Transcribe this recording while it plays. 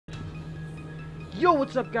Yo,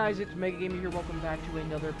 what's up guys, it's Mega Gamer here, welcome back to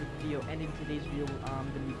another video, and in today's video, I'm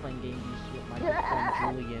gonna be playing Game Beast with my good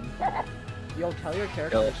friend Julian. Yo, tell your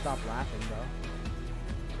character to stop laughing,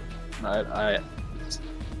 bro.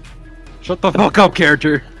 Shut the fuck up,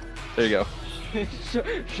 character! There you go.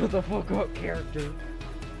 Shut the fuck up, character.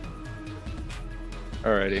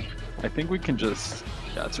 Alrighty. I think we can just...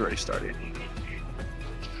 Yeah, it's already started.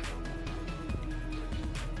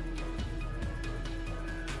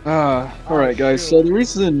 Alright guys, so the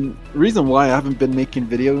reason why I haven't been making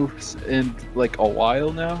videos in like a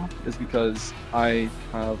while now is because I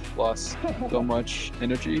have lost so much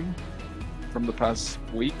energy from the past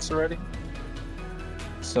weeks already.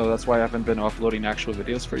 So that's why I haven't been uploading actual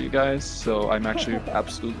videos for you guys. So I'm actually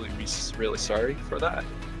absolutely really sorry for that.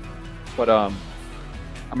 But I'm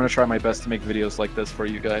gonna try my best to make videos like this for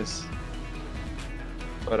you guys.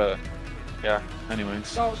 But yeah, anyways.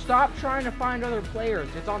 So stop trying to find other players.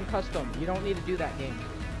 It's on custom. You don't need to do that game.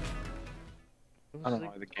 I don't know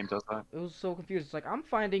why the game does that. It was so confused. It's like, I'm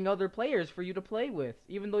finding other players for you to play with,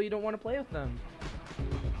 even though you don't want to play with them.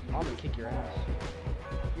 I'm gonna kick your ass.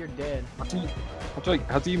 You're dead.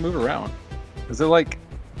 How do you move around? Is it like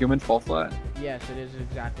human fall flat? Yes, it is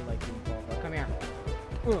exactly like human fall flat. Come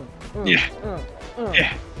here.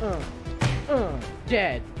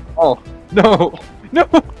 Dead. Oh, no. No!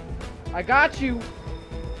 I got you.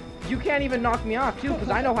 You can't even knock me off too, because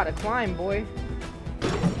I know how to climb, boy.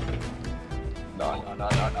 No,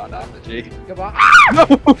 G. Goodbye. No!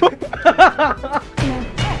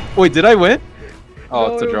 Wait, did I win? Oh,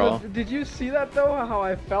 No, it's a draw. Did you see that though? How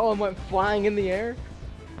I fell and went flying in the air?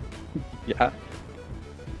 Yeah.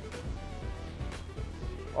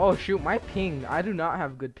 Oh shoot, my ping. I do not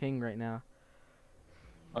have good ping right now.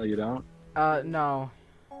 Oh, you don't? No.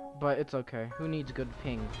 But it's okay. Who needs good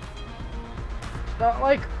ping?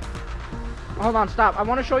 Like, hold on, stop. I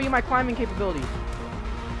want to show you my climbing capabilities.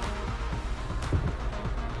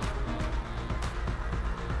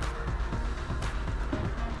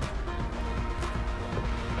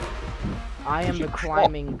 I am the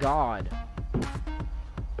climbing god.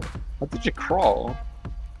 How did you crawl?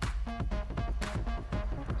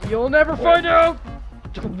 You'll never find out!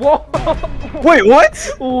 Whoa! Wait,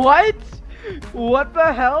 what? What? What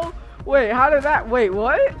the hell? Wait, how did that? Wait,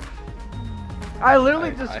 what? I literally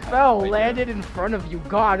just fell, landed in front of you,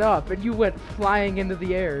 got up, and you went flying into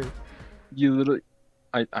the air. You literally...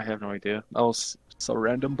 I have no idea. That was so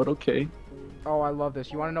random, but okay. Oh, I love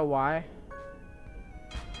this. You want to know why?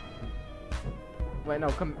 Wait, no,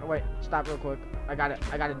 come, wait, stop real quick. I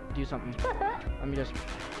gotta do something. Let me just...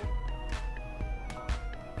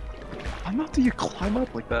 How do you climb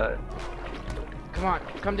up like that? Come on,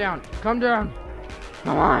 come down, come down.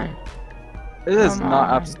 Come on. It is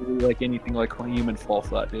not absolutely like anything like human fall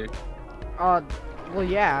flat, dude. Well,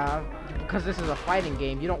 yeah, because this is a fighting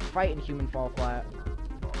game. You don't fight in human fall flat.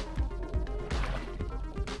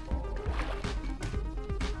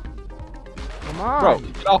 Come on. Bro,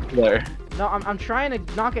 get off there. No, I'm trying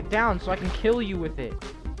to knock it down so I can kill you with it.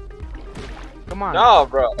 Come on. No,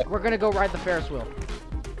 bro. We're gonna go ride the Ferris wheel.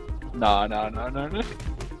 No. I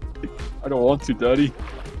don't want to, daddy.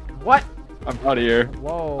 What? I'm out of here.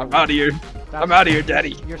 Whoa. I'm out of here. I'm out of here,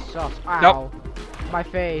 daddy. You're sus. Ow. Nope. My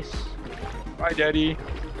face. Bye, daddy.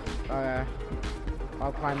 Okay.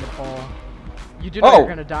 I'll climb the pole. You do know you're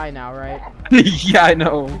gonna die now, right? Yeah, I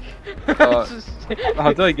know.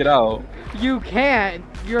 How do I get out? You can't.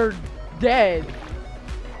 You're dead.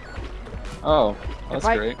 Oh, that's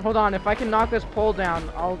great. Hold on. If I can knock this pole down,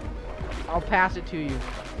 I'll pass it to you.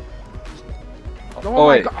 Oh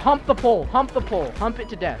my God. Hump the pole. Hump the pole. Hump it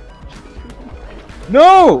to death.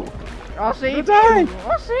 No! I'll save you.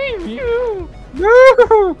 I'll save you.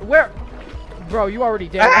 No! Where? Bro, you already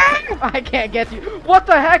dead. I can't get you. What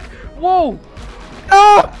the heck? Whoa!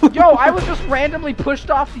 No! Yo, I was just randomly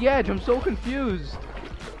pushed off the edge. I'm so confused.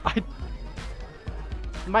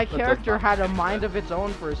 My character had a mind of its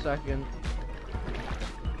own for a second.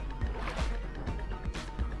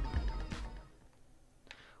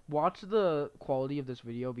 Watch the quality of this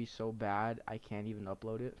video be so bad, I can't even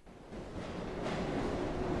upload it.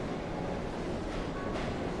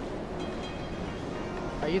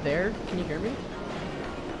 Are you there? Can you hear me?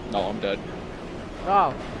 No, I'm dead.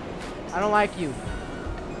 Oh. I don't like you.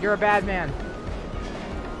 You're a bad man.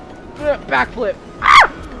 Backflip.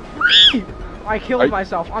 Ah! I killed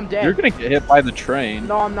myself. I'm dead. You're gonna get hit by the train.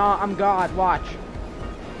 No, I'm not. I'm God. Watch.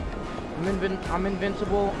 I'm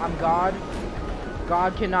invincible. I'm God.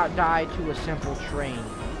 God cannot die to a simple train.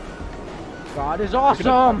 God is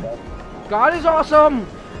awesome. God is awesome.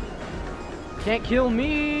 Can't kill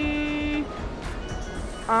me.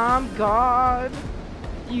 I'm God.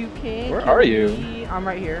 You can't. Where are you? Me. I'm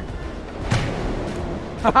right here.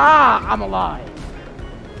 Haha! I'm alive.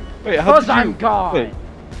 Wait, how Cause did you... I'm God. Wait.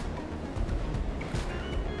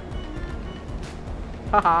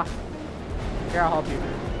 Haha. Here, I'll help you.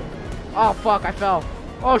 Oh fuck! I fell.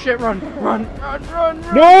 Oh shit! Run! Run! Run! Run!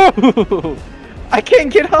 Run! No! I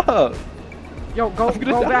can't get up. Yo, go I'm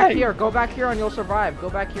gonna go die. back here. Go back here and you'll survive. Go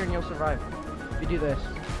back here and you'll survive. You do this.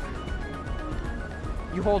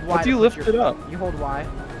 You hold Y. How do you lift it up? You hold Y.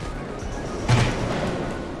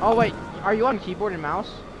 Oh wait, are you on keyboard and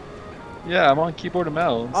mouse? Yeah, I'm on keyboard and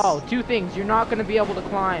mouse. Oh, two things. You're not gonna be able to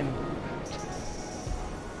climb.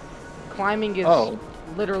 Climbing is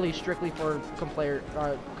literally strictly for controller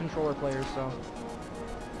players. So.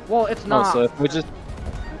 Well, it's not. Oh,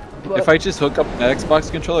 so if I just hook up an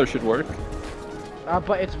Xbox controller, it should work.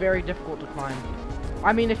 But it's very difficult to climb.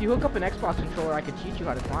 I mean, if you hook up an Xbox controller, I could teach you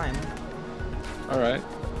how to climb. Alright.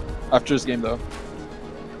 After this game, though.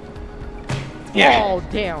 Yeah. Oh,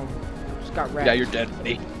 damn. Just got wrecked. Yeah, you're dead,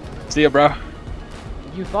 buddy. See ya, bro.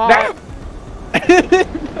 You thought.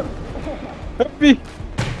 Help me.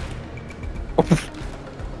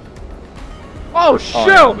 Oh,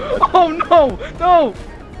 shoot! Oh, no! No!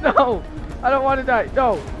 No! I don't want to die.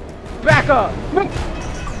 No! Back up!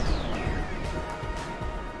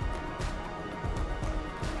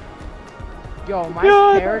 Yo, my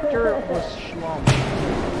character was schlum.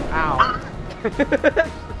 Ow.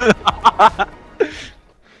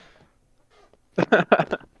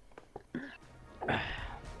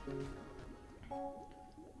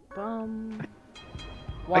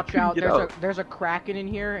 Watch out, there's a Kraken in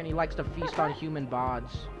here and he likes to feast on human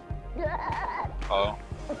bods. Oh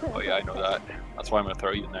yeah, I know that. That's why I'm gonna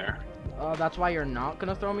throw you in there. That's why you're not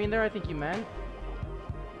gonna throw me in there, I think you meant?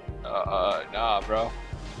 Nah, bro.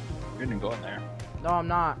 You're gonna go in there. No, I'm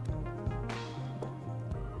not.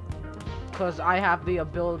 Cause I have the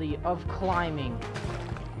ability of climbing.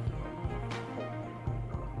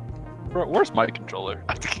 Bro, where's my controller?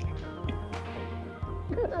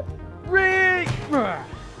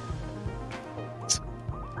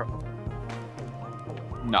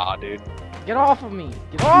 Nah, dude. Get off of me!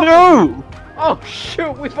 Get off! No! Of me. Oh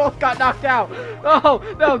shoot! We both got knocked out. Oh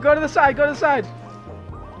no! Go to the side! Go to the side!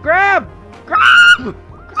 Grab! Grab!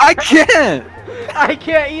 I can't! I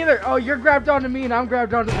can't either! Oh, you're grabbed onto me and I'm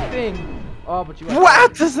grabbed onto the thing. Oh, but you...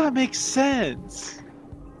 What? Does that make sense?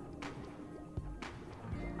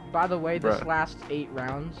 By the way, this lasts 8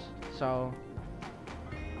 rounds, so...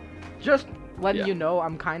 Just letting you know,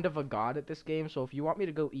 I'm kind of a god at this game, so if you want me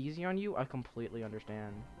to go easy on you, I completely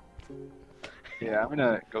understand. Yeah, I'm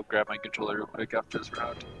gonna go grab my controller real quick after this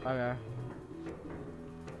round. Okay.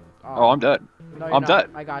 Oh, I'm dead. No, I'm dead.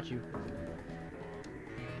 I got you.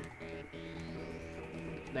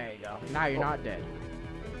 There you go. Now you're not dead.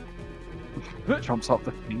 Jumps off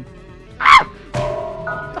the thing.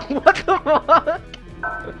 What the fuck?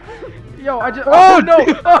 Yo, I just. Oh no!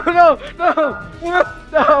 Oh no! No!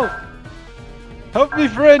 No! Help me,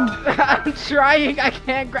 friend! I'm trying. I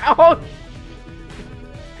can't grab. Oh.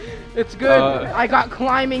 It's good. I got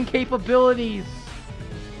climbing capabilities.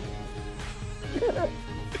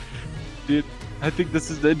 Dude, I think this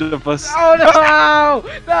is the end of us. Oh no!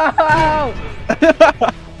 No!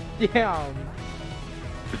 Damn.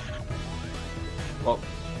 Well,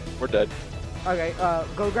 we're dead. Okay,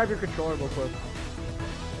 go grab your controller real quick.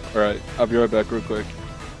 Alright, I'll be right back real quick.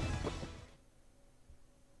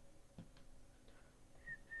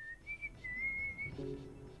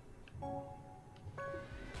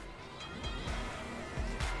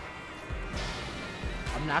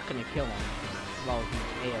 I'm not gonna kill him while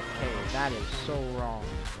he's AFK. That is so wrong.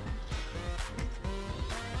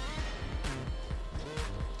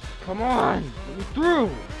 Come on! Let me through!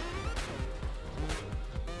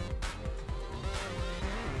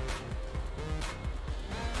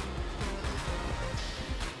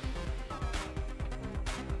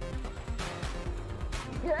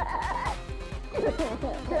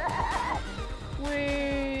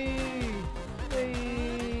 Wee!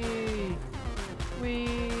 Wee!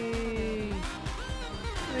 Wee!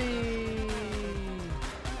 Wee!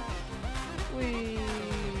 Wee!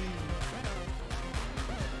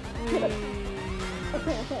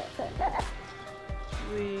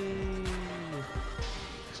 Wee!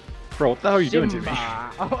 Bro, what the hell are you doing to me?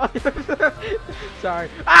 Sorry.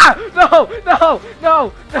 Ah! No! No!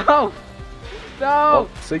 No! No! No! Well,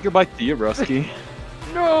 say goodbye to you, Rusky.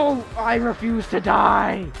 No! I refuse to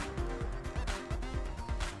die!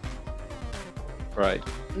 Right.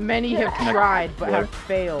 Many have tried, but have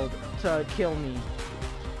failed to kill me.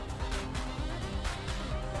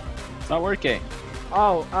 It's not working.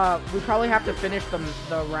 Oh, we probably have to finish the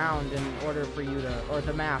round in order for you to, or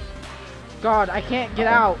the map. God, I can't get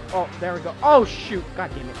out. Oh, there we go. Oh, shoot. God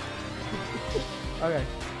damn it. Okay.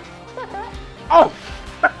 Oh!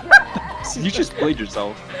 You just played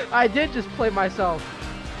yourself. I did just play myself.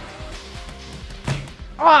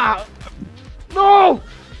 Ah! No!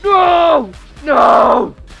 No!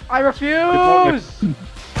 No! I refuse!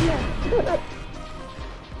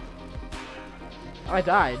 I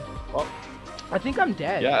died. Well, I think I'm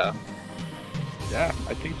dead. yeah. Yeah,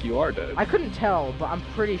 I think you are dead. I couldn't tell, but I'm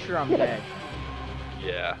pretty sure I'm dead.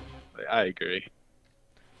 Yeah, I agree.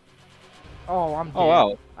 Oh, I'm dead. Oh,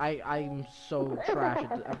 wow. I'm so trash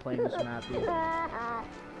at playing this map, dude.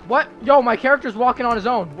 What? Yo, my character's walking on his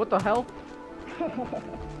own. What the hell?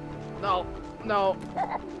 No. No.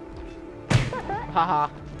 Haha.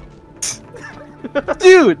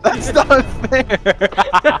 Dude, that's not fair.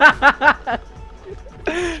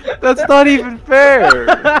 That's not even fair.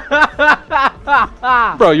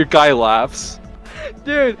 Bro, your guy laughs.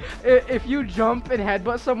 Dude, if you jump and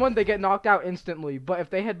headbutt someone, they get knocked out instantly. But if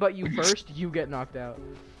they headbutt you first, you get knocked out.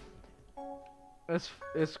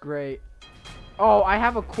 It's great. Oh, I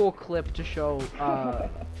have a cool clip to show.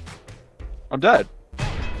 I'm dead.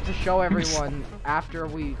 To show everyone after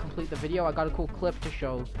we complete the video. I got a cool clip to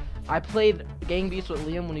show. I played Gang Beasts with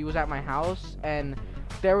Liam when he was at my house, and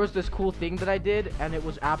there was this cool thing that I did, and it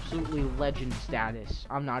was absolutely legend status.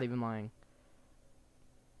 I'm not even lying.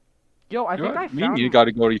 Yo, I think I found... Me and you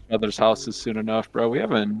gotta go to each other's houses soon enough, bro. We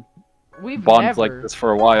haven't We've bonded never... like this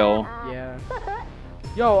for a while. Yeah.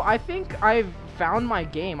 Yo, I think I've found my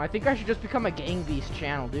game. I think I should just become a Gang Beast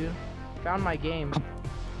channel, dude. Found my game.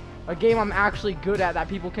 A game I'm actually good at that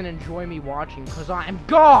people can enjoy me watching, because I'm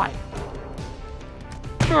God!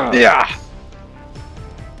 Yeah!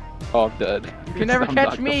 Oh, I'm dead. You can never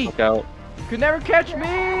catch me! Out. You can never catch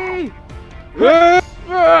me!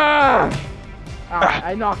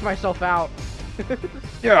 I knocked myself out.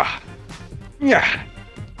 Yeah. Yeah.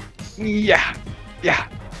 Yeah. Yeah.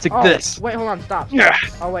 Take Oh, this. wait, hold on, stop. Yeah.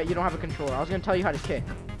 Oh, wait, you don't have a controller. I was gonna tell you how to kick.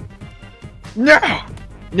 No.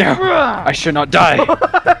 No. I should not die.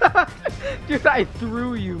 Dude, I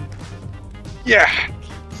threw you. Yeah.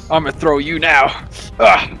 I'm gonna throw you now.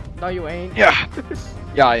 No, you ain't. Yeah.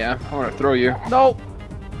 Yeah, I am. I'm gonna throw you. No.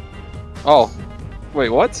 Oh. Wait,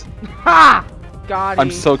 what? Ha! Got him.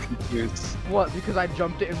 I'm so confused. What? Because I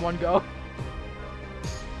jumped it in one go?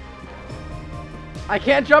 I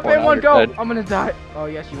can't jump it in now one you're go. dead. I'm gonna die. Oh,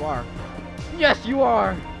 yes, you are. Yes, you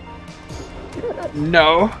are.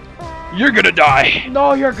 No. You're gonna die.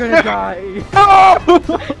 No, you're gonna die.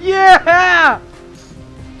 Oh! Yeah!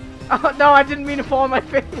 Oh, no, I didn't mean to fall on my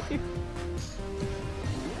face.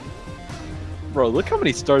 Bro, look how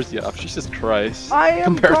many stars you have. Jesus Christ. I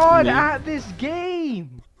am Compared to God me. at this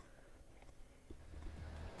game.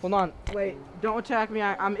 Hold on. Wait. Don't attack me.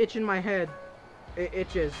 I'm itching my head. It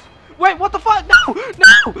itches. Wait, what the fuck? No!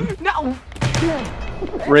 No! No!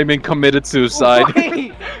 Raymond committed suicide.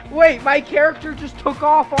 Wait, my character just took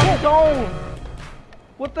off on his own.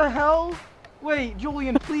 What the hell? Wait,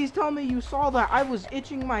 Julian, please tell me you saw that. I was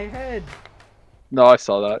itching my head. No, I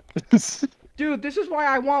saw that. Dude, this is why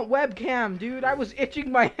I want webcam, dude. I was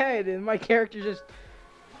itching my head and my character just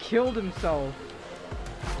killed himself.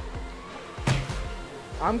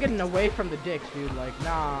 I'm getting away from the dicks, dude. Like,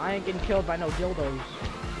 nah, I ain't getting killed by no dildos.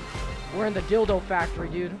 We're in the dildo factory,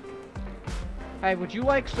 dude. Hey, would you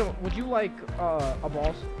like a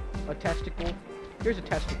balls? A testicle? Here's a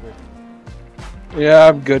testicle. Yeah,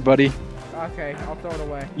 I'm good, buddy. Okay, I'll throw it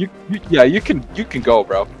away. Yeah, you can go,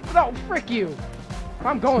 bro. No, frick you.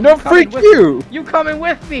 I'm going. No, frick you. You coming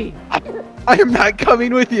with me? I am not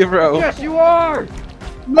coming with you, bro. Yes, you are.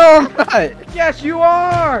 No, I'm not. Yes, you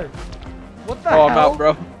are. What the hell? Oh, I'm out,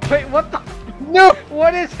 bro. Wait, what the? No.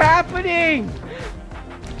 What is happening?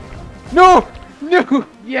 No. No.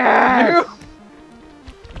 Yes. No.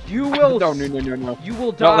 You will. No. No. You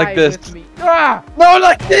will die Not like this. with me. Ah! No,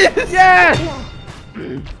 like this. Yes.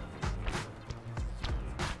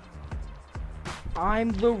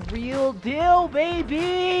 I'm the real deal,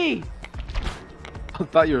 baby. I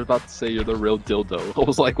thought you were about to say you're the real dildo. I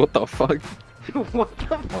was like, what the fuck? What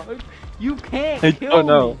the fuck? You can't I kill don't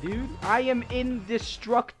know. me, dude. I am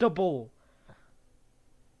indestructible.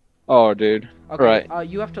 Oh, dude. Okay, Right.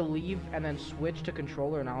 you have to leave and then switch to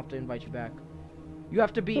controller, and I'll have to invite you back. You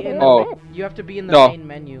have to be in. You have to be in the main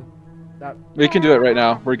menu. We can do it right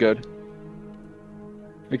now. We're good.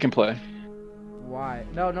 We can play. Why?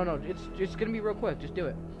 No. It's gonna be real quick. Just do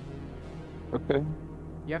it. Okay.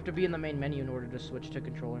 You have to be in the main menu in order to switch to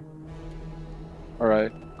controller. All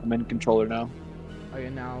right. I'm in controller now. Okay,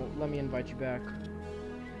 now let me invite you back.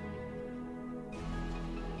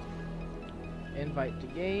 Invite to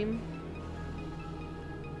game.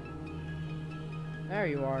 There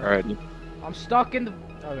you are. Alrighty. I'm stuck in the.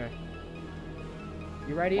 Okay.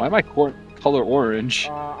 You ready? Why am I color orange?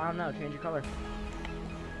 I don't know. Change your color.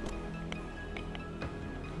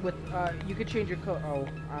 With you could change your color. Oh,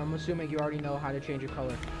 I'm assuming you already know how to change your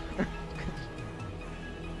color.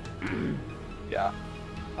 Yeah.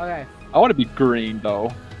 Okay. I want to be green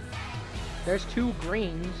though. There's 2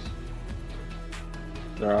 greens.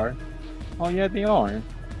 There are. Oh yeah, they are.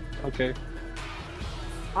 Okay.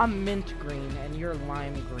 I'm mint green and you're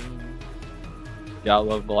lime green. Yeah, I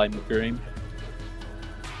love lime green.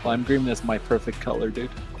 Lime green is my perfect color, dude.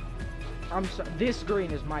 This green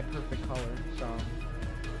is my perfect color, so.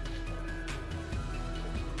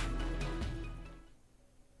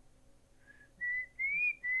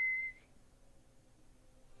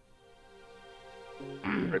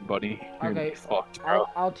 Alright, buddy. You're Okay, fucked, bro.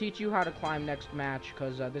 I'll teach you how to climb next match,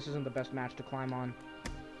 because this isn't the best match to climb on.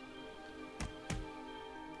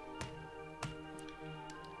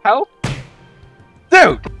 Help!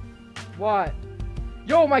 Dude! What?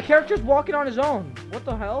 Yo, my character's walking on his own. What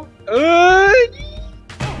the hell?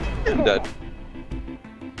 I'm dead.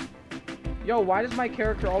 Yo, why does my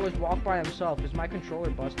character always walk by himself? Is my controller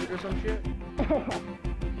busted or some shit?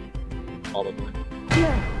 Probably.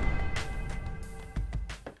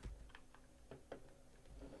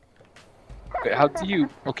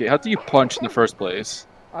 Okay, how do you punch in the first place?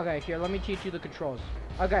 Okay, here, let me teach you the controls.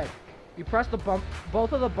 Okay, you press the bump.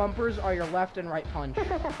 Both of the bumpers are your left and right punch.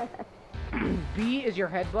 B is your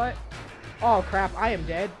headbutt. Oh crap, I am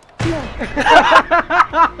dead.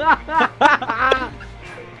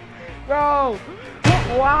 Bro,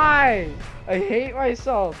 why? I hate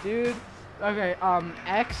myself, dude. Okay,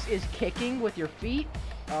 X is kicking with your feet.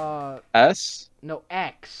 S? No,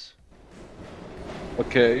 X.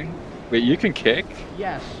 Okay. Wait, you can kick?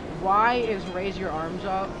 Yes. Y is raise your arms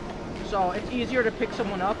up. So it's easier to pick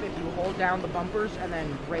someone up if you hold down the bumpers and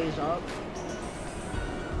then raise up.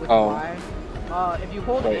 With Y. If you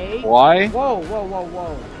hold A. Y? Whoa, whoa, whoa,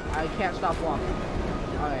 whoa. I can't stop walking.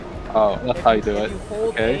 Alright. Oh, that's how you do it. If you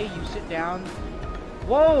hold okay. A, you sit down.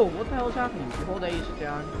 Whoa, what the hell is happening? If you hold A, you sit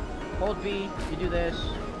down. Hold B, you do this.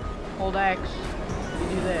 Hold X, you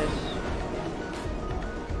do this.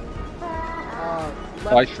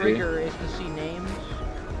 Left trigger is to see names.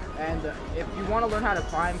 And if you want to learn how to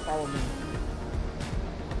climb, follow me.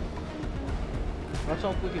 Let's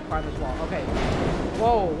hope we can climb this wall. Okay.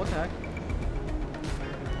 Whoa, what the heck?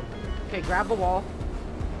 Okay, grab the wall.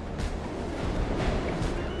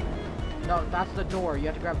 No, that's the door. You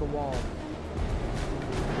have to grab the wall.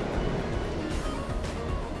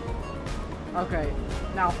 Okay.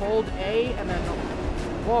 Now hold A and then...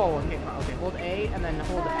 Whoa, okay, okay. Hold A and then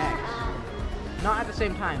hold X. Not at the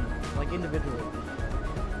same time, like individually.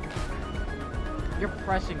 You're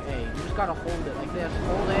pressing A. You just gotta hold it like this.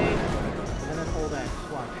 Hold A and then hold X.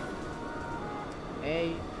 Watch.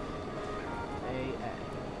 A, X.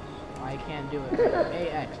 I can't do it.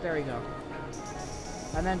 A, X. There we go.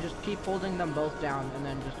 And then just keep holding them both down and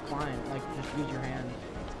then just climb. Like, just use your hands.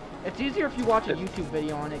 It's easier if you watch a YouTube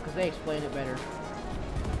video on it because they explain it better.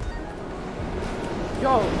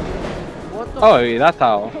 Yo! What the... Oh, yeah, that's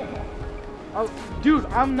how. Oh, dude,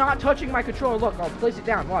 I'm not touching my controller. Look, I'll place it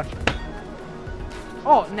down. Watch.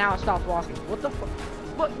 Oh, now it stops walking. What the fuck?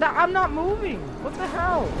 Look, I'm not moving. What the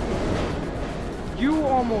hell? You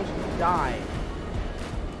almost died.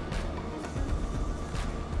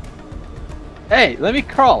 Hey, let me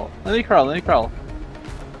crawl. Let me crawl. Let me crawl.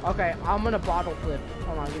 Okay, I'm gonna bottle flip.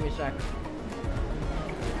 Hold on, give me a sec.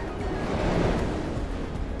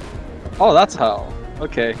 Oh, that's how.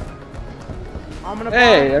 Okay. I'm gonna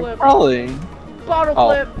Hey, bottle I'm flip. crawling. Bottle Oh.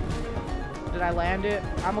 flip. Did I land it?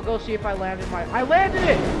 I'm gonna go see if I landed my... I landed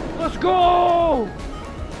it! Let's go!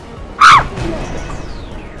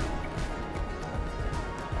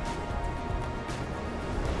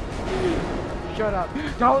 Shut up.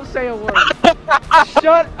 Don't say a word.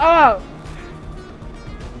 Shut up!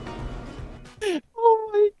 Oh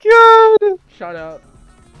my god! Shut up.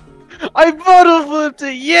 I bottle flipped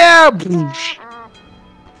it! Yeah!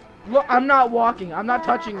 Look, I'm not walking. I'm not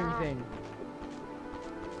touching anything.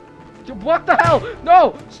 Dude, what the hell?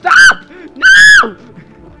 No! Stop! No!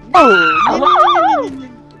 Oh!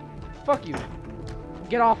 Fuck you.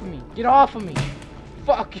 Get off of me. Get off of me.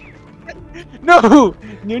 Fuck. No! No,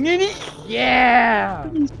 no, no! Yeah!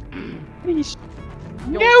 Please.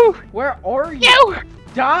 Yo, No! where are you? No!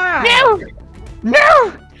 Die! No!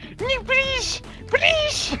 No! No, please!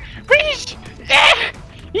 Please! Please! Ah!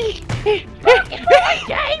 Die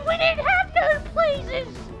we didn't have no places.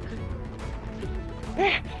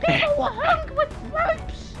 People were hung with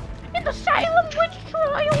ropes in to the Salem witch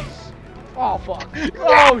trials. Oh fuck.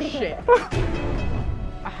 Oh shit.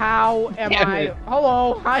 How am Damn I? it.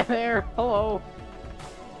 Hello, hi there. Hello.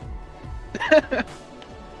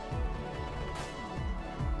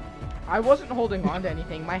 I wasn't holding on to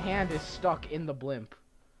anything. My hand is stuck in the blimp.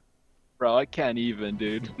 Bro, I can't even,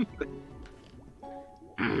 dude.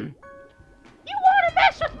 You wanna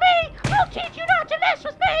mess with me? I'll teach you not to mess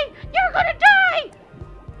with me! You're gonna die!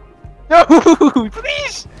 No!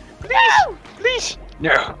 Please! No! Please!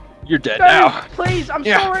 No! You're dead No! now. Please, I'm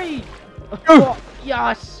Yeah. sorry! Oh.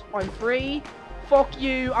 Yes, I'm free. Fuck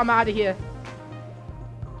you, I'm out of here.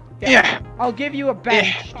 Yeah! I'll give you a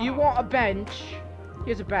bench. Do you want a bench?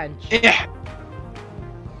 Here's a bench. Yeah!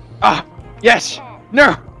 Ah! Yes!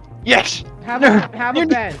 No! Yes! Have No! a You-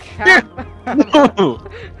 bench. No!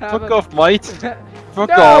 Have Fuck off, mate! Fuck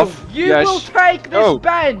no, off! you Yes. will take this No.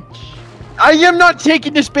 bench. I am not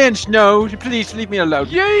taking this bench, no! Please leave me alone.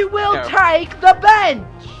 You will No. take the bench.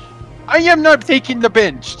 I am not taking the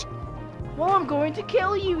bench! Well, I'm going to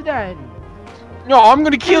kill you then. No, I'm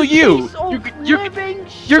gonna kill you! Piece of You're living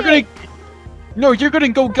you're gonna... shit. No, you're gonna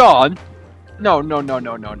go gone! No, no, no,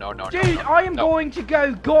 no, no, no, no. Dude, no, I am no. going to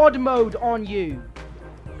go God mode on you.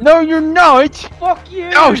 No, you're not! Fuck you!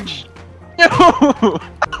 No! No!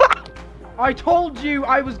 I told you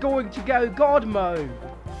I was going to go God mode.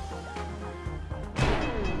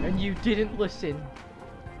 And you didn't listen.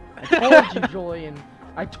 I told you, Julian.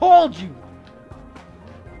 I told you!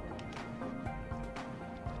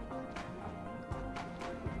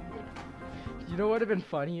 You know what would have been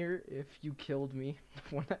funnier if you killed me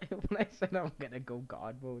when I said I'm gonna go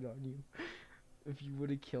God mode on you. If you would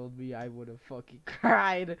have killed me, I would have fucking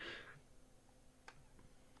cried.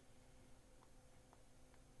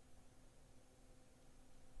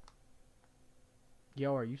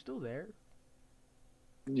 Yo, are you still there?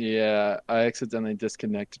 Yeah, I accidentally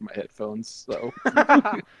disconnected my headphones, so...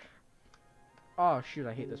 Oh shoot,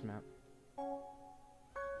 I hate this map.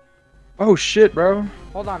 Oh shit, bro.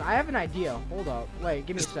 Hold on, I have an idea. Hold up. Wait,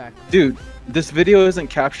 give me a sec. Dude, this video isn't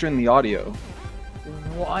capturing the audio.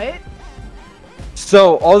 What?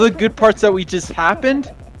 So, all the good parts that we just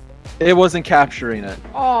happened, it wasn't capturing it.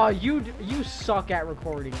 Oh, you suck at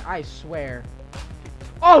recording, I swear.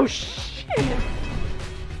 Oh shit!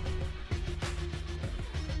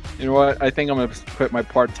 You know what? I think I'm gonna quit my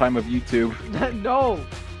part-time of YouTube. No,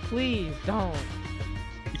 please don't.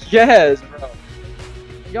 Yes, bro.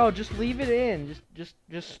 Yo, just leave it in. Just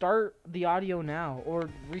start the audio now, or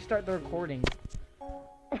restart the recording.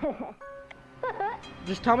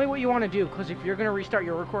 Just tell me what you want to do, because if you're gonna restart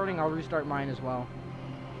your recording, I'll restart mine as well.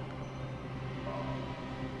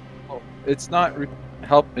 Oh, it's not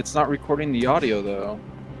It's not recording the audio though.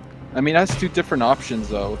 I mean, that's two different options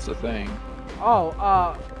though. What's the thing? Oh,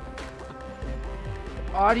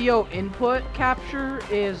 audio input capture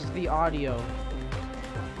is the audio.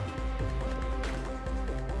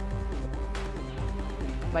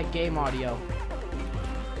 Like game audio.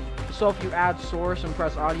 So if you add source and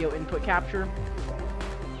press audio input capture.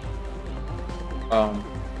 Well,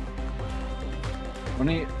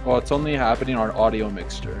 it's only happening on audio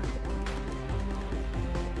mixture.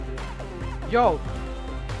 Yo,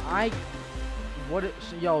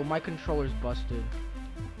 yo, my controller's busted.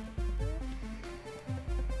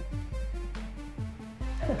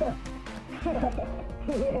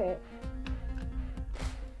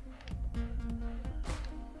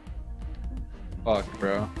 Fuck,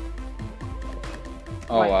 bro.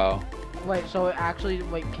 Oh, Wait. wow. Wait, so it actually,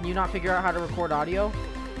 wait, can you not figure out how to record audio?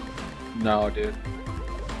 No, dude.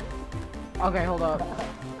 Okay, hold up.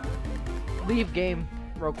 Leave game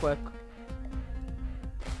real quick.